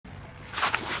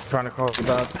trying to call you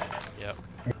back. Yep.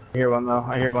 I hear one though.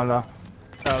 I hear one though.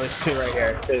 Oh, there's two right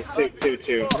here. There's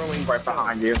two. Right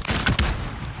behind you.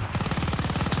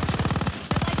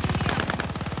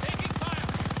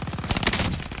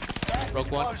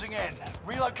 Broke one. Closing in.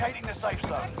 Relocating the safe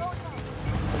zone.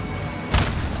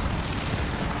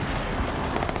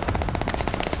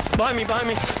 Behind me.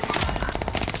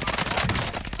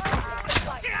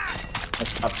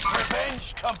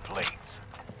 Revenge complete.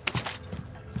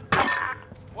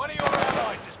 One of your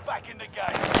allies is back in the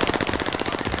game.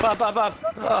 Bob.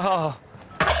 Oh.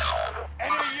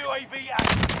 Enemy UAV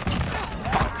active.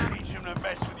 Teach them to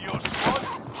mess with your squad.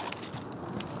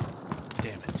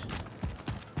 Damn it.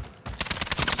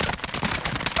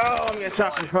 Oh, I'm getting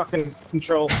shot from fucking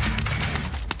control.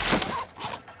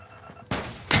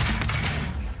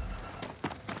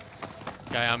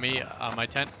 Guy on me, on my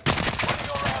tent. One of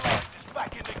your allies is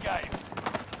back in the game.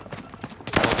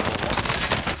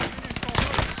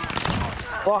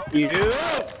 Fuck you.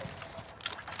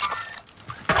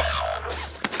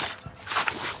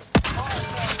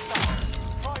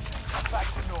 Prices back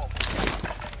to normal.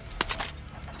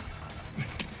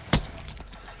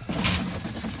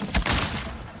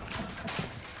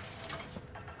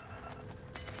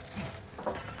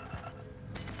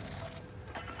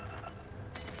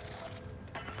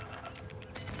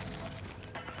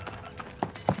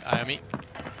 Guy on me.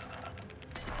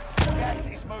 Gas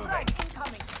is moving.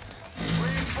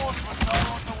 Reinforcements are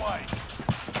on the way.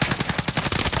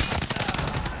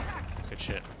 Good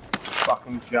shit.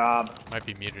 Fucking job. Might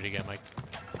be muted again, Mike.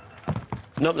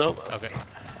 Nope. Okay.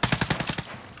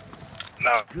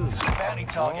 No. Bounty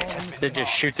target has been They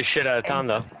just shoot the shit out of Tom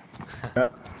though.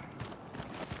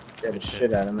 Get the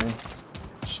shit out of me.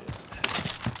 Shit.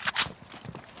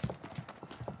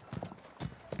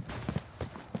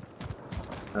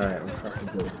 Alright, we're fucking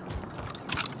good.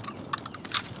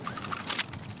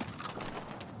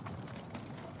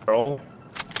 Roll.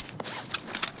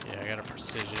 Yeah, I got a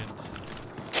precision.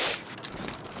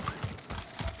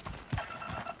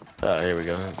 Here we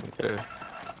go. Okay.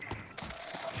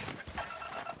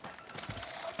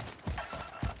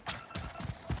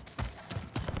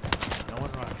 No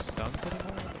one rocks stuns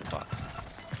anymore? What the fuck?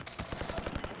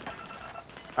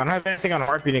 I don't have anything on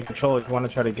heartbeat and control if you want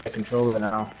to try to get control of it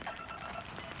now.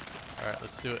 Alright,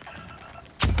 let's do it.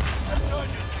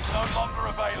 Insurgents is no longer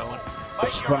available.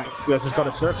 Make your actions Let's just go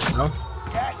to circle, no?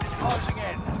 Gas is closing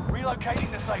in. Relocating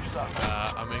the safe zone.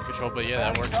 I'm in control, but yeah,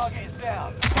 that Bounty works. target is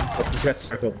down. Let's just get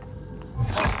circled.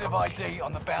 Positive ID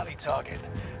on the bounty target.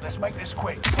 Let's make this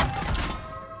quick.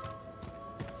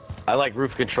 I like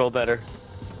roof control better.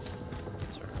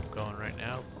 So I'm going right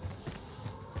now.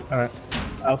 Alright.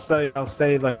 I'll stay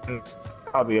like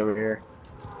I'll be over here.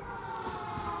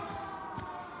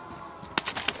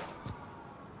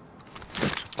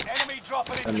 Enemy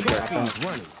dropping Let me in. grab one.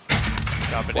 Running.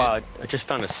 Drop it Wow, I just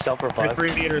found a self-revive.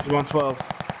 3 meters, 112.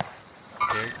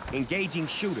 in. Engaging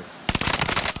shooter.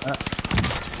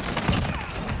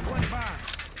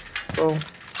 Oh.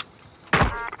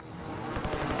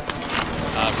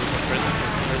 Roof of prison.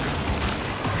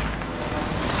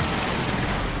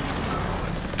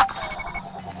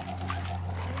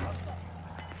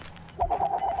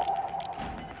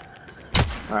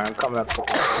 Alright, I'm coming up. Oh,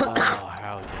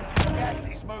 how did Gas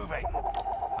is moving.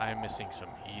 I'm missing some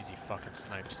easy fucking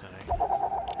snipes tonight.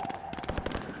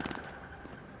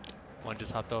 One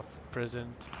just hopped off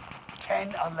prison.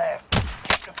 10 are left.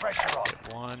 Keep the pressure on.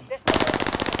 Hit one.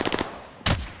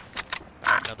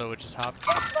 Another one just hopped.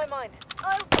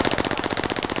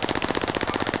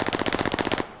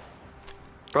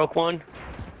 Broke one.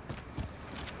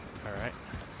 Alright.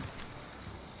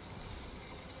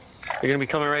 They're gonna be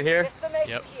coming right here.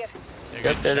 Yep. They're Yep,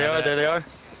 getting there they shot are. at. There they are.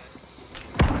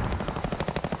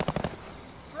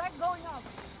 Frag going out.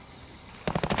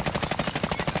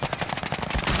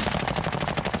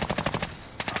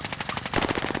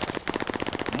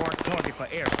 Mark target for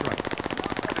airstrike.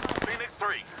 Phoenix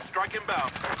 3, strike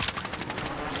inbound.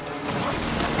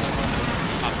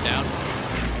 Hop down.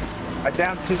 I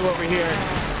down 2 over here.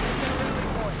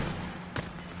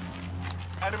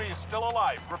 Enemy is still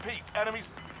alive. Repeat, enemy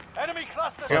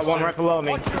cluster. I got one right below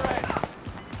me. Watch your heads.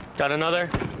 Got another.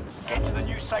 Get to the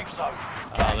new safe zone.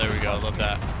 Oh, there we go. Love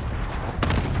that.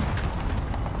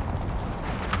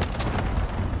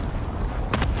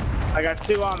 I got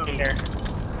 2 on me here.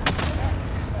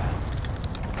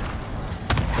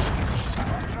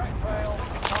 Contract failed.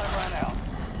 Time ran out.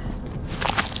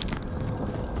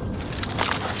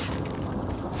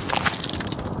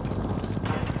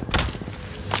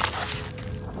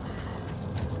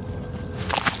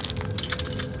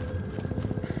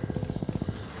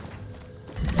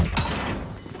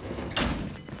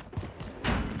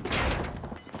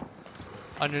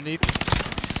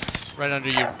 Underneath. Right under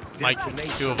you, Mike.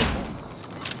 Two of them.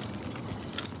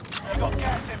 You got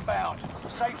gas inbound.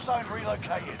 Safe zone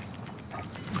relocated.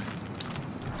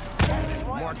 Gas is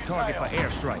right Mark on your target tail. for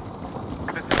airstrike.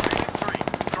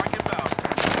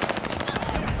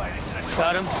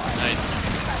 Got him.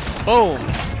 Nice. Boom.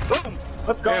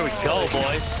 Let's go. There we go,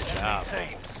 boys. Good job.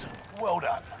 Teams, well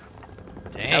done.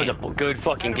 That was Damn. a good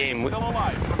fucking game. Still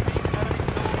alive. Repeat, enemy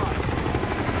still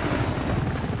alive.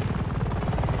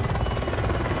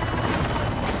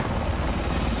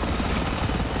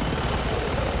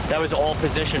 That was all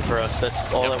position for us.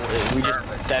 That's all that we just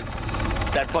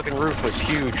that fucking roof was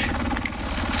huge.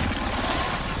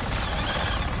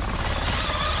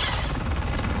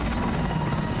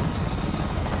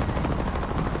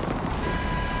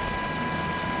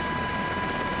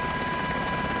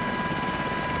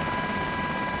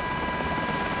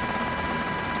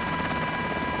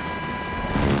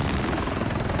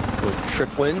 With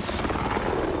trip wins.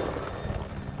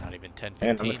 It's not even 10,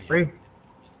 And 15. number 3.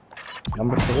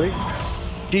 Number 3.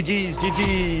 GG's,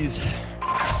 GG's.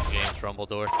 Games Rumble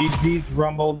Door. GG's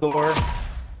Rumble Door.